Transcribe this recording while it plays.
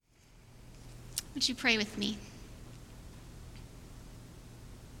Would you pray with me?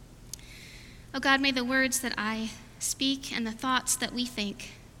 Oh God, may the words that I speak and the thoughts that we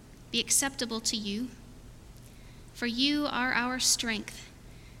think be acceptable to you, for you are our strength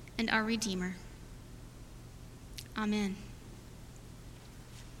and our Redeemer. Amen.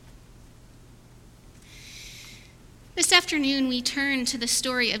 This afternoon, we turn to the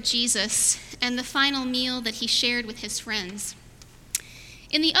story of Jesus and the final meal that he shared with his friends.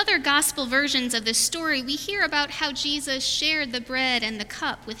 In the other gospel versions of this story, we hear about how Jesus shared the bread and the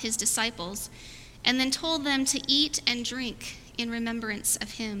cup with his disciples and then told them to eat and drink in remembrance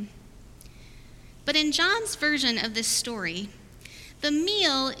of him. But in John's version of this story, the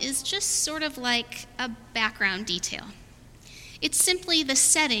meal is just sort of like a background detail. It's simply the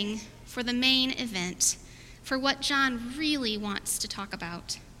setting for the main event, for what John really wants to talk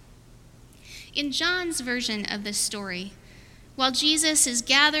about. In John's version of this story, while Jesus is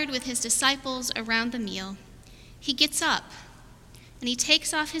gathered with his disciples around the meal, he gets up and he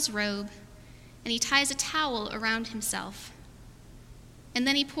takes off his robe and he ties a towel around himself. And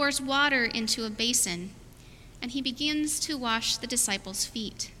then he pours water into a basin and he begins to wash the disciples'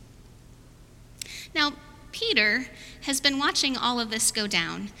 feet. Now, Peter has been watching all of this go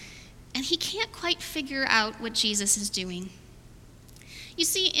down, and he can't quite figure out what Jesus is doing. You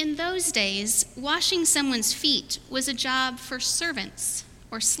see, in those days, washing someone's feet was a job for servants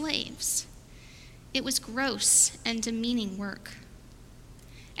or slaves. It was gross and demeaning work.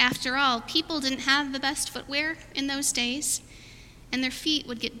 After all, people didn't have the best footwear in those days, and their feet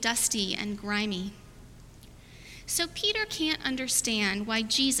would get dusty and grimy. So Peter can't understand why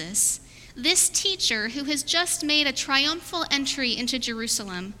Jesus, this teacher who has just made a triumphal entry into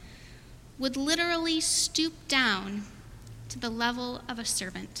Jerusalem, would literally stoop down to the level of a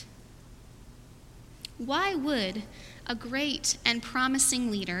servant. Why would a great and promising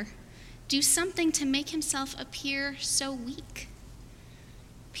leader do something to make himself appear so weak?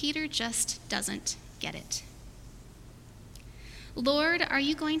 Peter just doesn't get it. "Lord, are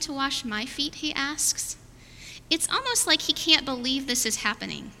you going to wash my feet?" he asks. It's almost like he can't believe this is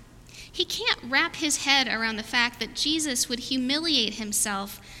happening. He can't wrap his head around the fact that Jesus would humiliate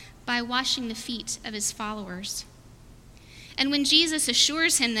himself by washing the feet of his followers. And when Jesus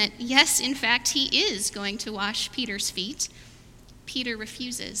assures him that, yes, in fact, he is going to wash Peter's feet, Peter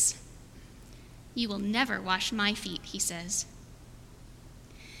refuses. "You will never wash my feet," he says.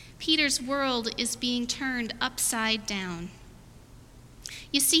 Peter's world is being turned upside down.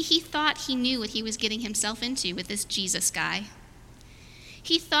 You see, he thought he knew what he was getting himself into with this Jesus guy.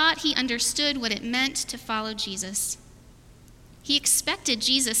 He thought he understood what it meant to follow Jesus. He expected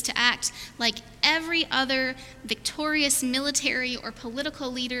Jesus to act like every other victorious military or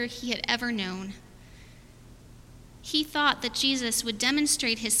political leader he had ever known. He thought that Jesus would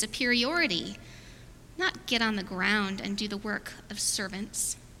demonstrate his superiority, not get on the ground and do the work of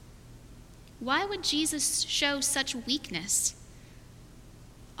servants. Why would Jesus show such weakness?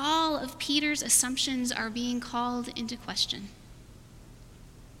 All of Peter's assumptions are being called into question.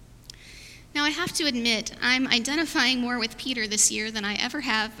 Now, I have to admit, I'm identifying more with Peter this year than I ever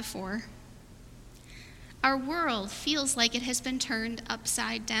have before. Our world feels like it has been turned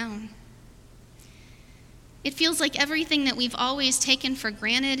upside down. It feels like everything that we've always taken for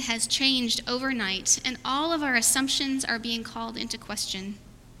granted has changed overnight, and all of our assumptions are being called into question.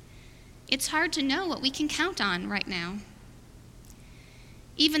 It's hard to know what we can count on right now.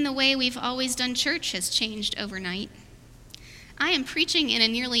 Even the way we've always done church has changed overnight. I am preaching in a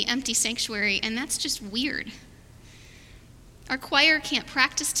nearly empty sanctuary, and that's just weird. Our choir can't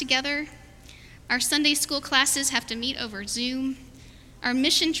practice together. Our Sunday school classes have to meet over Zoom. Our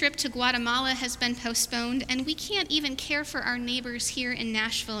mission trip to Guatemala has been postponed, and we can't even care for our neighbors here in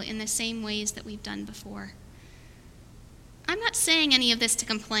Nashville in the same ways that we've done before. I'm not saying any of this to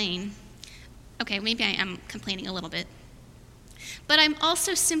complain. Okay, maybe I am complaining a little bit. But I'm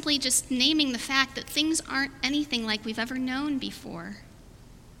also simply just naming the fact that things aren't anything like we've ever known before.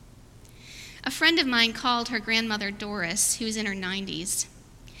 A friend of mine called her grandmother Doris, who was in her 90s,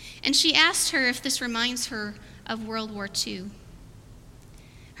 and she asked her if this reminds her of World War II.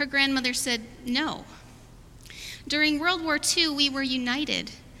 Her grandmother said, "No. During World War II, we were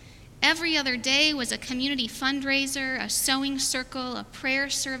united. Every other day was a community fundraiser, a sewing circle, a prayer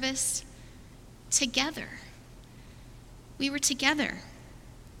service. Together. We were together."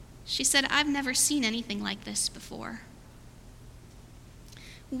 She said, "I've never seen anything like this before."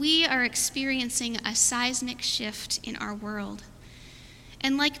 We are experiencing a seismic shift in our world.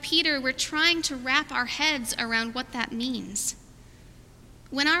 And like Peter, we're trying to wrap our heads around what that means.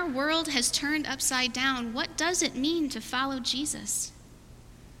 When our world has turned upside down, what does it mean to follow Jesus?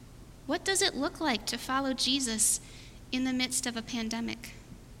 What does it look like to follow Jesus in the midst of a pandemic?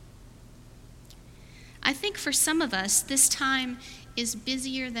 I think for some of us, this time is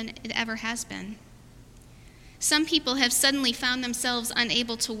busier than it ever has been. Some people have suddenly found themselves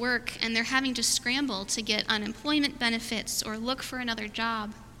unable to work, and they're having to scramble to get unemployment benefits or look for another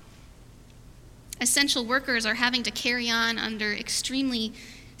job. Essential workers are having to carry on under extremely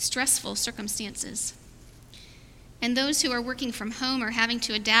stressful circumstances. And those who are working from home are having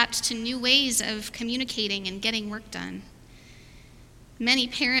to adapt to new ways of communicating and getting work done. Many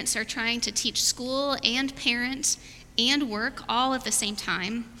parents are trying to teach school and parent and work all at the same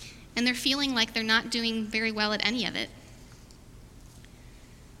time, and they're feeling like they're not doing very well at any of it.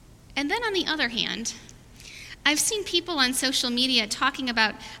 And then on the other hand, I've seen people on social media talking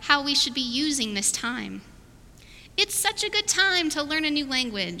about how we should be using this time. It's such a good time to learn a new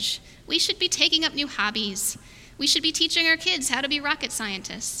language. We should be taking up new hobbies. We should be teaching our kids how to be rocket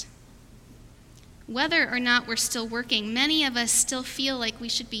scientists. Whether or not we're still working, many of us still feel like we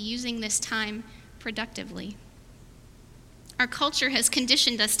should be using this time productively. Our culture has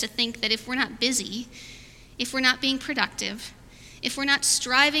conditioned us to think that if we're not busy, if we're not being productive, if we're not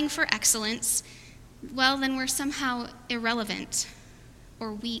striving for excellence, well, then we're somehow irrelevant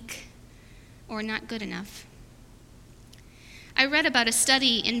or weak or not good enough. I read about a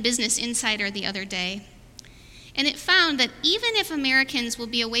study in Business Insider the other day, and it found that even if Americans will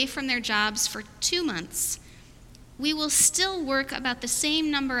be away from their jobs for 2 months, we will still work about the same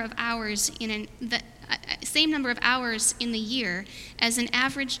number of hours in the year as an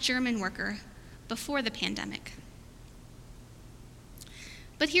average German worker before the pandemic.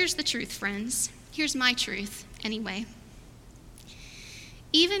 But here's the truth, friends. Here's my truth, anyway.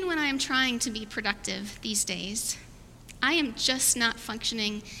 Even when I am trying to be productive these days, I am just not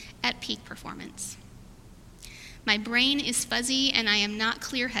functioning at peak performance. My brain is fuzzy and I am not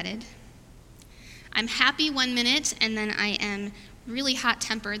clear-headed. I'm happy 1 minute and then I am really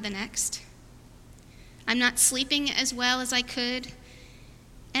hot-tempered the next. I'm not sleeping as well as I could,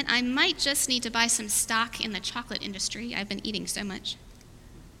 and I might just need to buy some stock in the chocolate industry. I've been eating so much.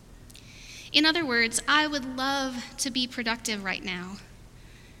 In other words, I would love to be productive right now,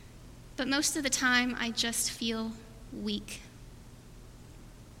 but most of the time I just feel weak.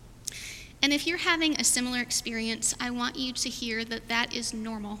 And if you're having a similar experience, I want you to hear that that is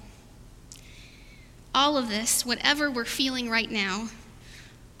normal. All of this, whatever we're feeling right now,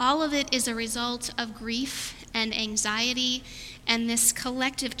 all of it is a result of grief and anxiety and this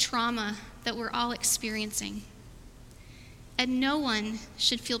collective trauma that we're all experiencing. And no one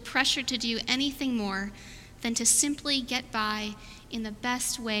should feel pressured to do anything more than to simply get by in the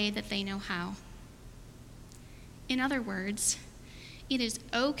best way that they know how. In other words, it is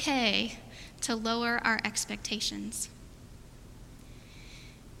okay to lower our expectations.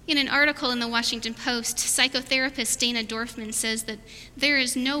 In an article in the Washington Post, psychotherapist Dana Dorfman says that there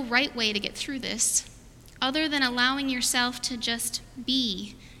is no right way to get through this other than allowing yourself to just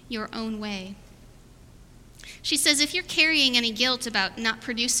be your own way. She says if you're carrying any guilt about not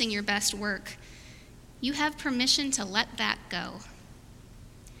producing your best work, you have permission to let that go.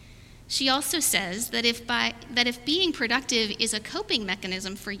 She also says that if being productive is a coping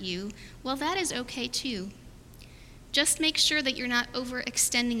mechanism for you, well, that is okay too. Just make sure that you're not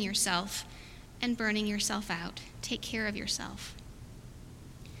overextending yourself and burning yourself out. Take care of yourself.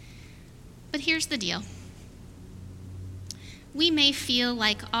 But here's the deal. We may feel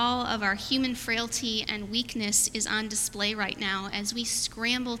like all of our human frailty and weakness is on display right now as we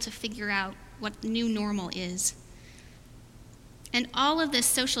scramble to figure out what new normal is. And all of this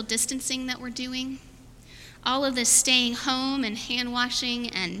social distancing that we're doing, all of this staying home and hand washing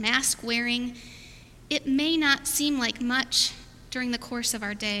and mask wearing, it may not seem like much during the course of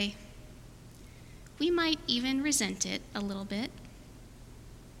our day. We might even resent it a little bit.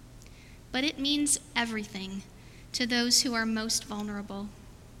 But it means everything to those who are most vulnerable,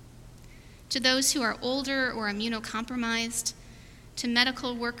 to those who are older or immunocompromised, to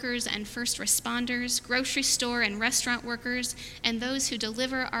medical workers and first responders, grocery store and restaurant workers, and those who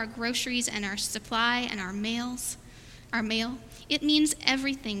deliver our groceries and our supply and our mail. It means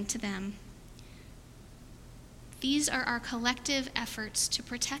everything to them. These are our collective efforts to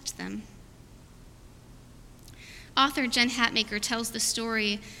protect them. Author Jen Hatmaker tells the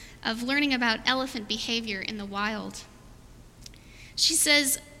story of learning about elephant behavior in the wild. She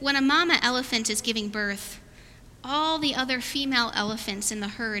says, when a mama elephant is giving birth, all the other female elephants in the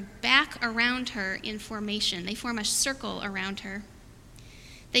herd back around her in formation. They form a circle around her.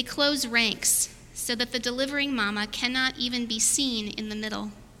 They close ranks so that the delivering mama cannot even be seen in the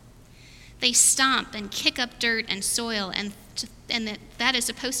middle. They stomp and kick up dirt and soil and and that is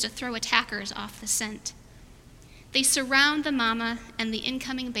supposed to throw attackers off the scent. They surround the mama and the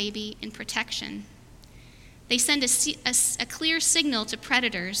incoming baby in protection. They send a clear signal to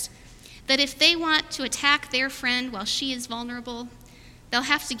predators that if they want to attack their friend while she is vulnerable, they'll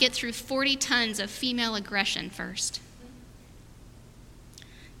have to get through 40 tons of female aggression first.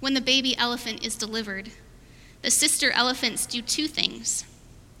 When the baby elephant is delivered, the sister elephants do two things.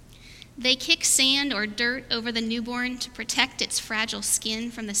 They kick sand or dirt over the newborn to protect its fragile skin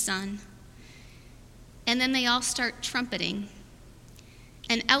from the sun. And then they all start trumpeting,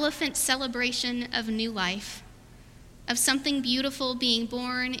 an elephant celebration of new life, of something beautiful being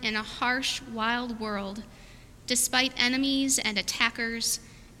born in a harsh, wild world, despite enemies and attackers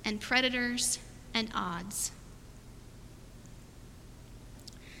and predators and odds.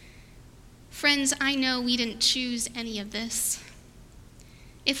 Friends, I know we didn't choose any of this.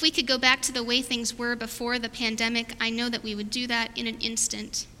 If we could go back to the way things were before the pandemic, I know that we would do that in an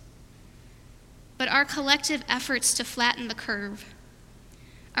instant. But our collective efforts to flatten the curve,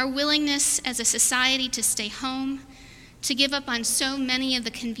 our willingness as a society to stay home, to give up on so many of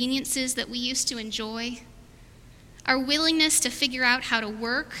the conveniences that we used to enjoy, our willingness to figure out how to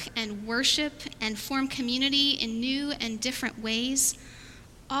work and worship and form community in new and different ways,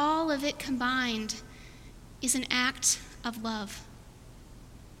 all of it combined is an act of love.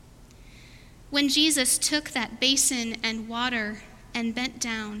 When Jesus took that basin and water and bent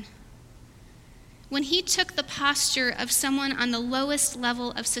down, when he took the posture of someone on the lowest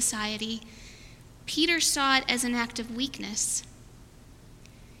level of society, Peter saw it as an act of weakness.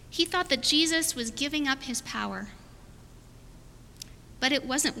 He thought that Jesus was giving up his power. But it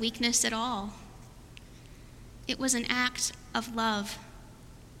wasn't weakness at all. It was an act of love.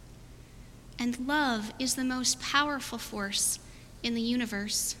 And love is the most powerful force in the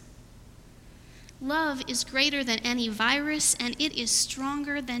universe. Love is greater than any virus, and it is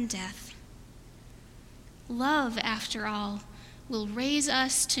stronger than death. Love, after all, will raise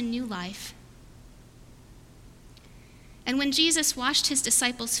us to new life. And when Jesus washed his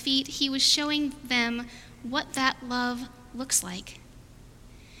disciples' feet, he was showing them what that love looks like.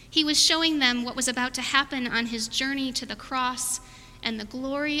 He was showing them what was about to happen on his journey to the cross and the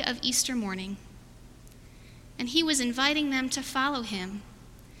glory of Easter morning. And he was inviting them to follow him,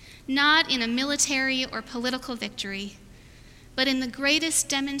 not in a military or political victory, but in the greatest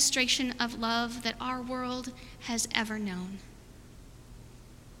demonstration of love that our world has ever known.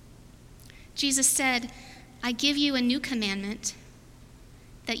 Jesus said, "I give you a new commandment,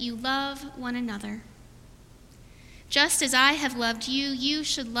 that you love one another. Just as I have loved you, you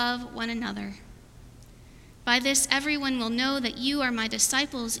should love one another. By this, everyone will know that you are my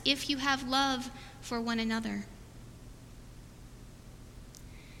disciples if you have love for one another."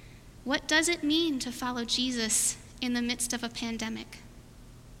 What does it mean to follow Jesus in the midst of a pandemic?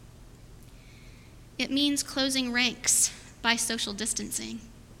 It means closing ranks by social distancing.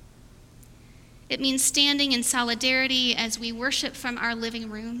 It means standing in solidarity as we worship from our living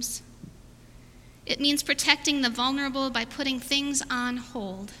rooms. It means protecting the vulnerable by putting things on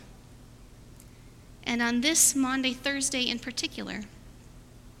hold. And on this Maundy Thursday in particular,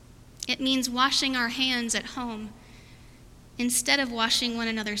 it means washing our hands at home instead of washing one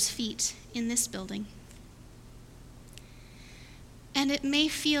another's feet in this building. And it may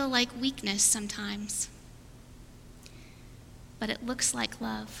feel like weakness sometimes, but it looks like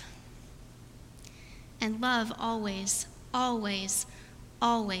love. And love always, always,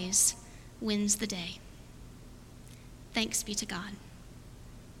 always wins the day. Thanks be to God.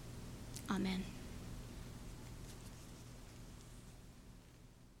 Amen.